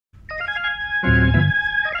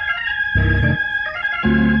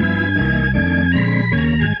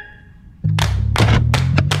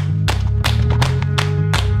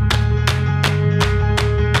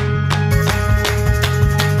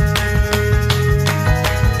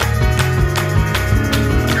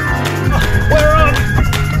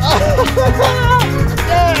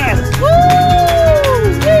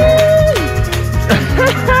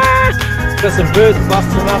bird's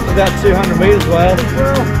busting up about 200 metres away as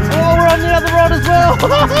well. Oh, we're on the other rod as well.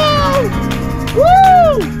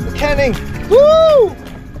 Woo! The canning. Woo!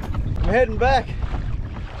 I'm heading back.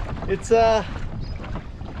 It's not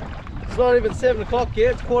even 7 o'clock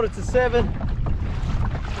yet. It's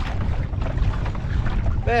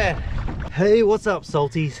 6:45. Man. Hey, what's up,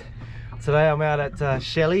 salties? Today I'm out at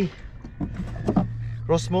Shelley,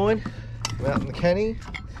 Rossmoyne. I'm out in the canning.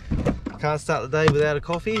 Can't start the day without a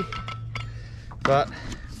coffee, but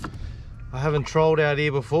I haven't trolled out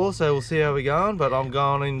here before, so we'll see how we're going. But I'm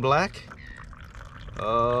going in black.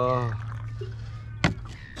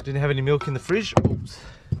 Didn't have any milk in the fridge. Oops.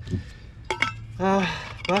 But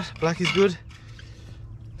black is good.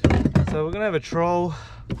 So we're gonna have a troll,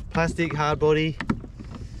 plastic, hard body.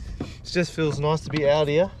 It just feels nice to be out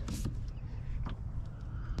here.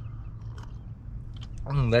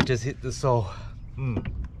 That just hit the soul.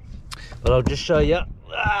 But I'll just show you.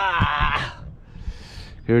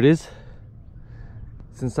 Here it is.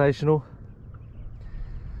 Sensational.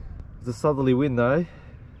 It's a southerly wind though,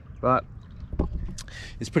 but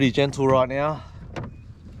it's pretty gentle right now.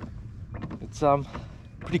 It's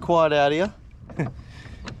pretty quiet out here.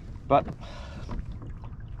 But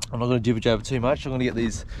I'm not going to jibber jabber too much. I'm going to get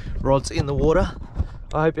these rods in the water.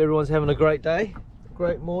 I hope everyone's having a great day,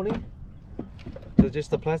 great morning. So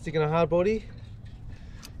just a plastic and a hard body.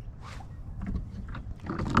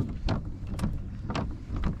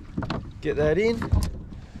 Get that in.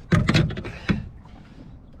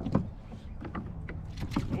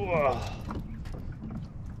 Whoa.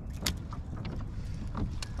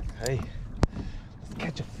 Okay, let's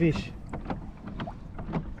catch a fish.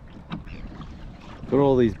 Got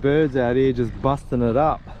all these birds out here just busting it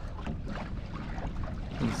up.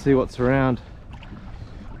 Let's see what's around.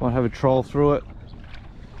 Might have a troll through it.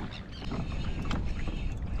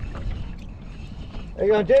 How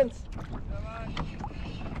you going, gents?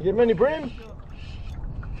 You get many bream?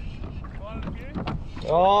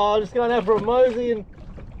 Oh, just going out for a mosey and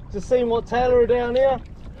just seeing what Tailor are down here.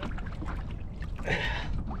 There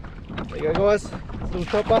you go, guys. This little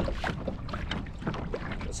chopper.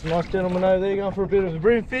 Got some nice gentlemen over there going for a bit of a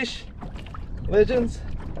bream fish. Legends.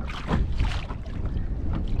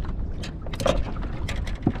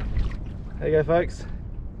 There you go, folks.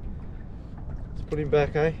 Let's put him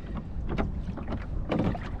back, eh?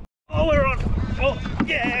 Oh, we're on! Oh,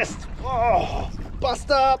 yes! Oh, bust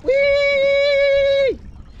up! Whee!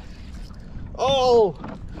 Oh!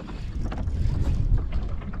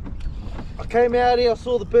 I came out here, I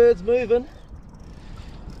saw the birds moving.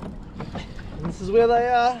 And this is where they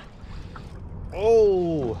are.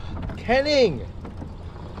 Oh, canning!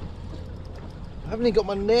 I haven't even got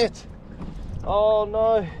my net. Oh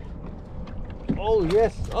no. Oh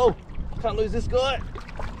yes. Oh, can't lose this guy.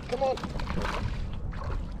 Come on.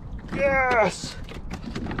 Yes!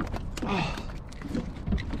 Oh,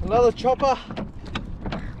 another chopper.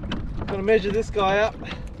 I'm gonna measure this guy up.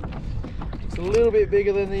 It's a little bit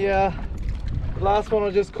bigger than the last one I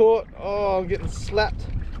just caught. Oh, I'm getting slapped.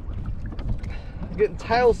 I'm getting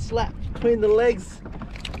tail slapped between the legs.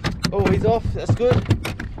 Oh, he's off. That's good.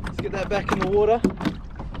 Let's get that back in the water.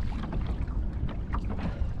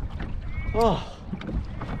 Oh,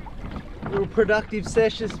 a little productive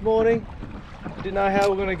sesh this morning. Didn't know how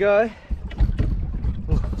we're gonna go,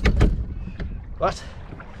 but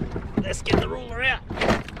let's get the ruler out.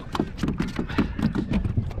 I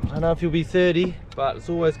don't know if you'll be 30, but it's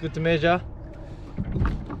always good to measure.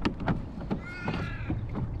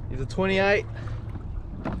 He's a 28.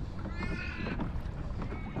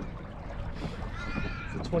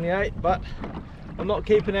 It's a 28, but I'm not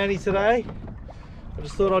keeping any today. I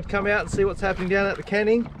just thought I'd come out and see what's happening down at the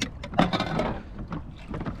canning.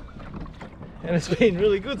 And it's been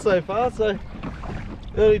really good so far, so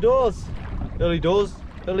early days.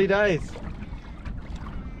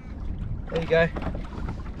 There you go.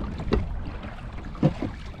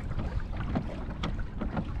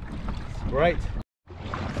 It's great.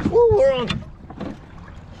 Woo, we're on.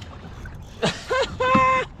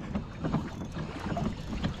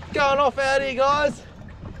 Going off out here, guys.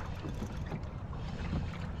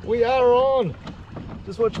 We are on.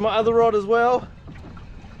 Just watch my other rod as well.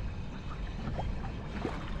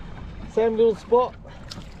 Same little spot.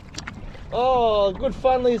 Oh, good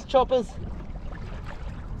fun, these choppers.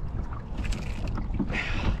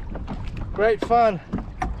 Great fun.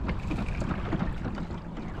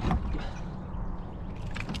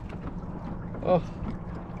 Oh,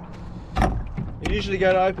 you usually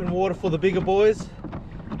go to open water for the bigger boys,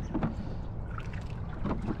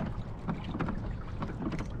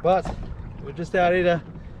 but we're just out here to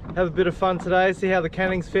have a bit of fun today, see how the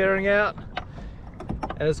canning's faring out.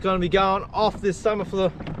 and it's going to be going off this summer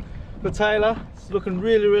for Tailor. It's looking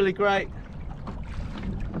really, really great.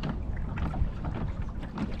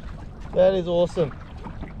 That is awesome.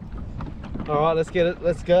 All right, let's get it.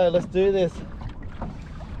 Let's go. Let's do this.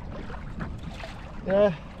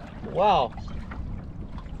 Yeah. Wow.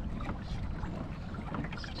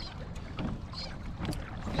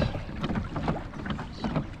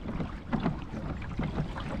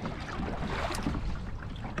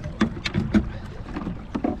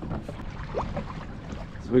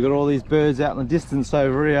 So we got all these birds out in the distance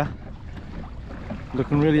over here,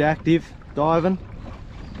 looking really active, diving.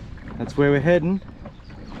 That's where we're heading.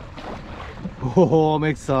 Oh, I'm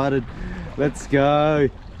excited. Let's go.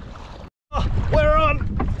 Oh, we're on.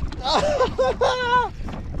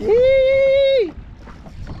 Yee!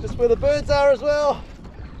 Just where the birds are as well.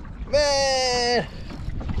 Man.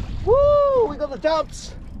 Woo! We got the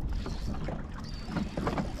jumps.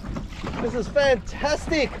 This is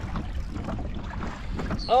fantastic.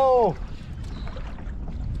 Oh.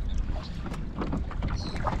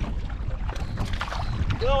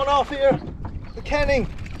 Going off here. The canning.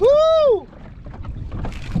 Woo!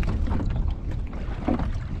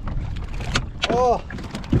 Oh,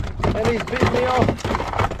 and he's beating me off.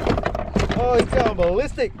 Oh, he's going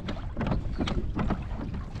ballistic.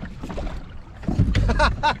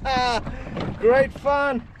 Great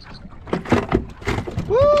fun.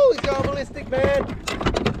 Woo, he's going ballistic, man.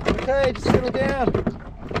 Okay, just settle down.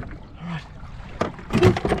 All right.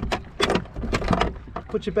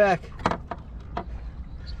 Put your back.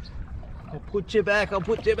 I'll put you back, I'll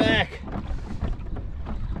put you back.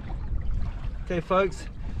 Okay, folks.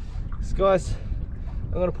 This guy's,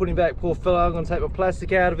 I'm going to put him back, poor fella. I'm going to take my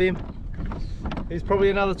plastic out of him. He's probably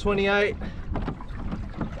another 28.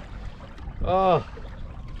 Oh.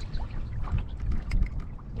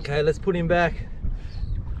 Okay, let's put him back.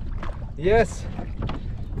 Yes.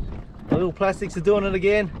 My little plastics are doing it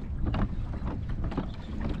again.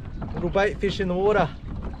 Little bait fish in the water.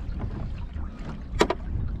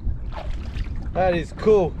 That is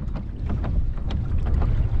cool.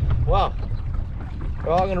 Wow.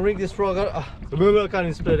 Right, I'm going to rig this frog. I can't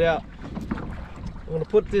even split it out. I'm going to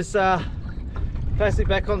put this plastic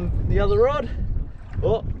back on the other rod.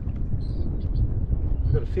 Oh,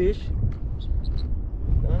 got a fish.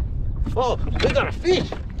 Oh, we got a fish.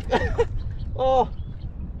 Oh,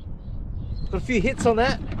 got a few hits on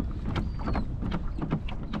that.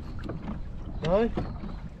 No.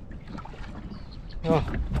 Oh.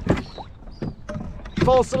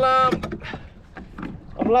 False alarm.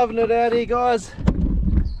 I'm loving it out here, guys.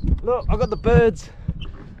 Look, I got the birds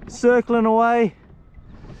circling away.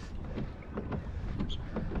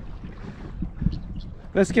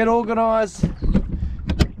 Let's get organised.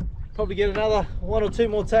 Probably get another 1 or 2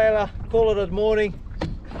 more Tailor. Call it a morning.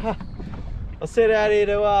 I set out here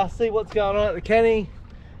to see what's going on at the canning,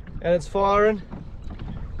 and it's firing.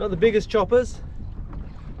 Not the biggest choppers,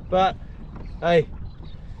 but hey,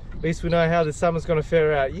 at least we know how this summer's going to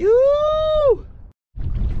fare out. You!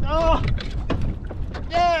 Oh!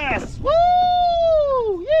 Yes!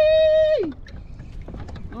 Woo! Yay!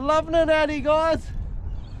 Loving it out here, guys.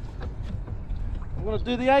 I'm going to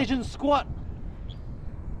do the Asian squat.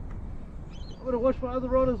 I'm going to watch my other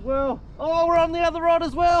rod as well. Oh, we're on the other rod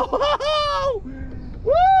as well.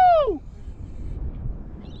 Woo!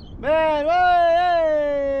 Man,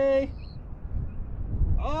 hey!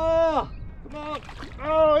 Oh, come on.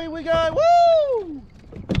 Oh, here we go. Woo!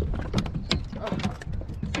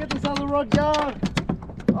 Let's get this other rod going.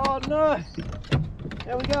 Oh no.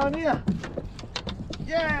 How we going here?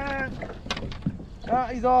 Yeah. Oh,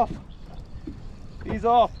 he's off. He's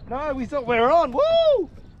off. No, he's not. We're on. Woo!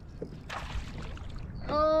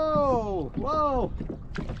 Oh, whoa.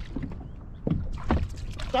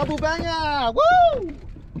 Double banger. Woo!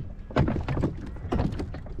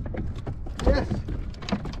 Yes.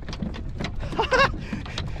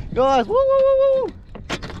 Guys, woo, woo, woo, woo.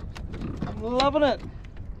 I'm loving it.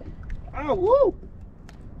 Oh, woo.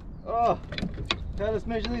 Oh, okay, let's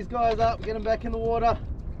measure these guys up, get them back in the water.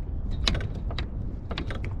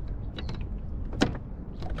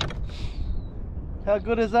 How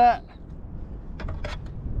good is that?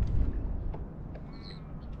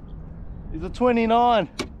 He's a 29.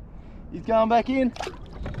 He's going back in.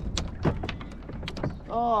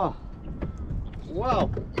 Oh, wow.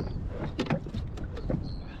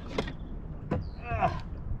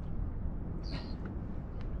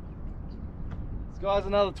 This guy's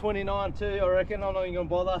another 29 too, I reckon. I'm not even gonna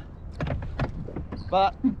bother.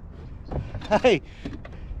 But hey,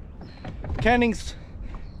 canning's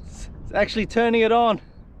actually turning it on.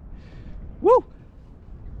 Woo!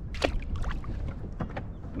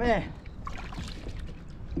 Man.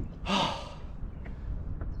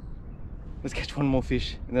 Let's catch one more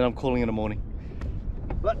fish and then I'm calling in the morning.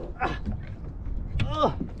 But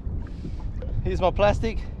here's my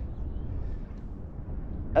plastic.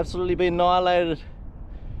 Absolutely been annihilated.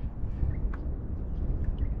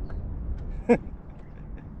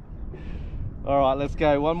 All right, let's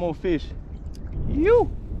go. One more fish. You.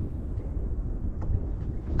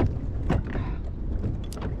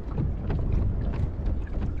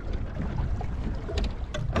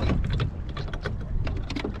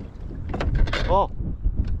 Oh,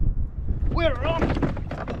 we're on.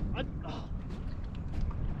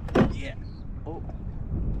 Yeah. Oh.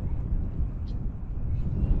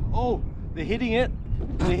 Oh, they're hitting it.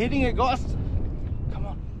 They're hitting it, guys. Come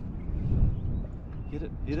on. Hit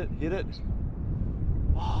it, hit it, hit it.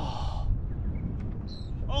 Oh,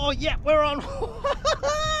 oh yeah, we're on.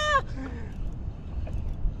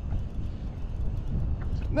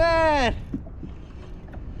 Man.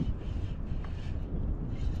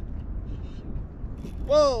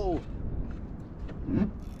 Whoa.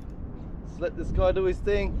 Let's let this guy do his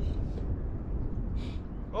thing.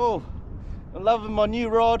 Oh, I'm loving my new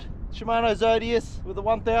rod, Shimano Zodius with the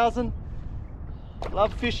 1000.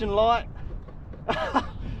 Love fishing light.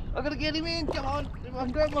 I gotta get him in, come on, if I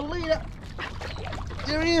can grab my leader.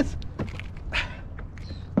 There he is.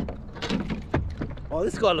 Oh,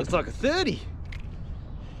 this guy looks like a 30.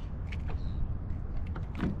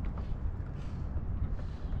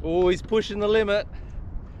 Oh, he's pushing the limit.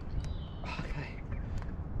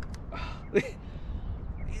 Okay.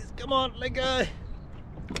 Come on, let go.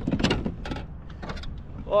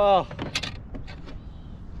 Wow.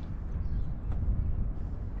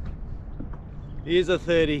 Here's a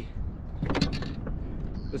 30.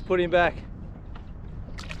 Let's put him back.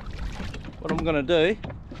 What I'm gonna do,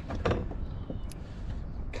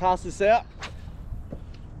 cast this out.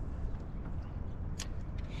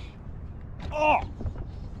 Oh!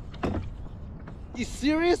 You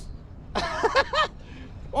serious?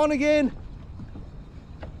 On again.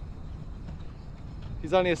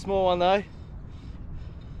 He's only a small one though.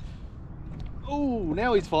 Oh,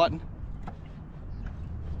 now he's fighting.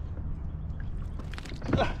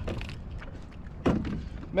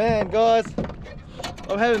 Man, guys,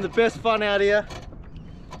 I'm having the best fun out here.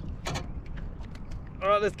 All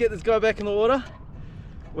right, let's get this guy back in the water.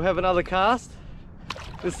 We'll have another cast.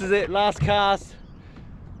 This is it, last cast.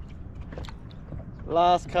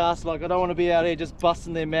 Last cast. Like, I don't want to be out here just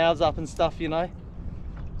busting their mouths up and stuff, you know.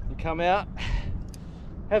 You come out,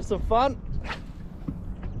 have some fun.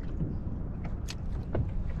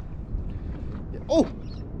 Oh!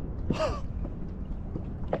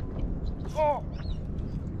 Oh!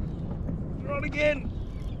 Right again.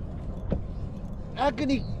 How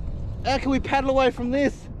can we paddle away from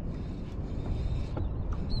this?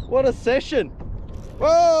 What a session.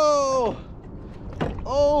 Whoa!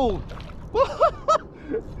 Oh!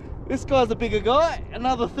 This guy's a bigger guy.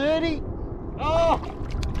 Another 30. Oh!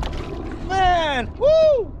 Man!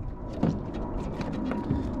 Woo!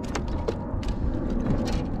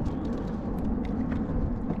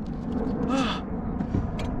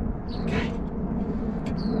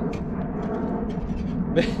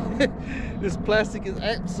 This plastic is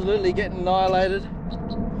absolutely getting annihilated.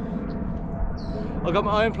 I've got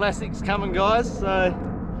my own plastics coming, guys, so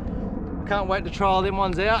can't wait to try them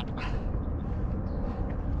ones out.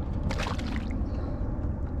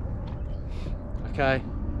 Okay,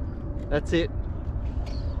 that's it.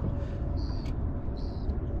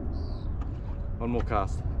 One more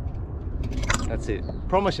cast. That's it.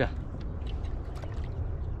 Promise you.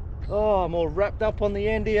 Oh, I'm all wrapped up on the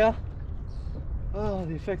end here. Oh,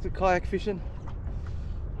 the effect of kayak fishing.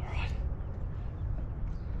 Alright.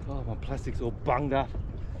 Oh, my plastic's all bunged up.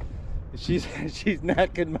 She's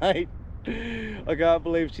knackered, mate. I can't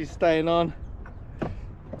believe she's staying on.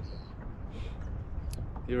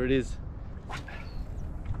 Here it is.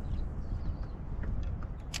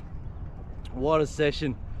 What a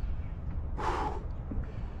session.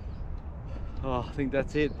 Oh, I think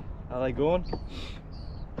that's it. Are they gone?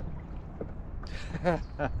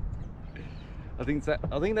 I think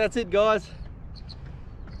that's it, guys.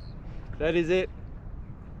 That is it.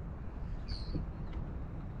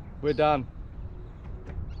 We're done.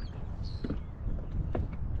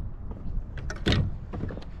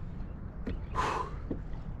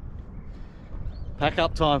 Pack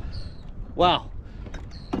up time. Wow.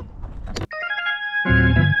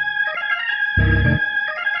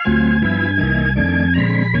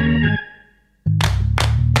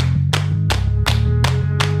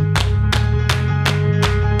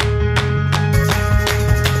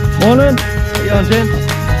 Morning. How you going, Jen?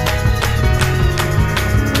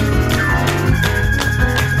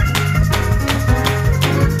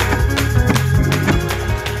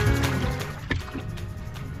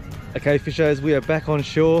 Okay, Fishos, we are back on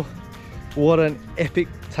shore. What an epic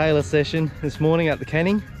Tailor session this morning at the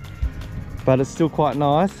canning, but it's still quite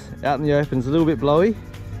nice out in the open. It's a little bit blowy,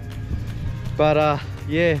 but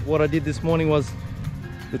yeah, what I did this morning was,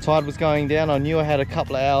 the tide was going down. I knew I had a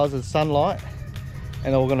couple of hours of sunlight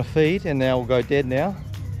and they were going to feed, and now we'll go dead now.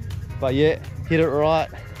 But yeah, hit it right.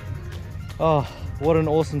 Oh, what an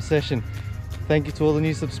awesome session. Thank you to all the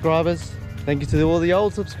new subscribers. Thank you to all the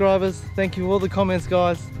old subscribers. Thank you for all the comments,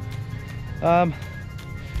 guys. I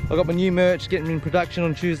got my new merch getting in production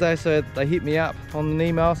on Tuesday, so they hit me up on an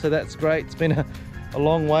email, so that's great. It's been a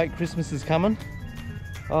long wait. Christmas is coming.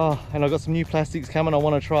 Oh, and I've got some new plastics coming I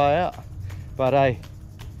want to try out. But hey,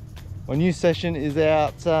 my new session is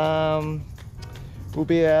out. We'll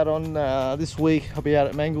be out on this week. I'll be out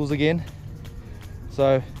at Mangles again,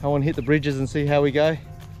 so I want to hit the bridges and see how we go.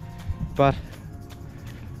 But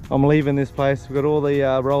I'm leaving this place. We've got all the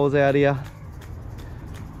rollers out here,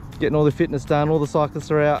 getting all the fitness done. All the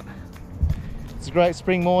cyclists are out. It's a great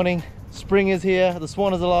spring morning. Spring is here. The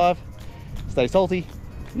swan is alive. Stay salty.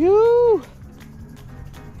 Yoo!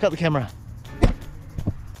 Cut the camera.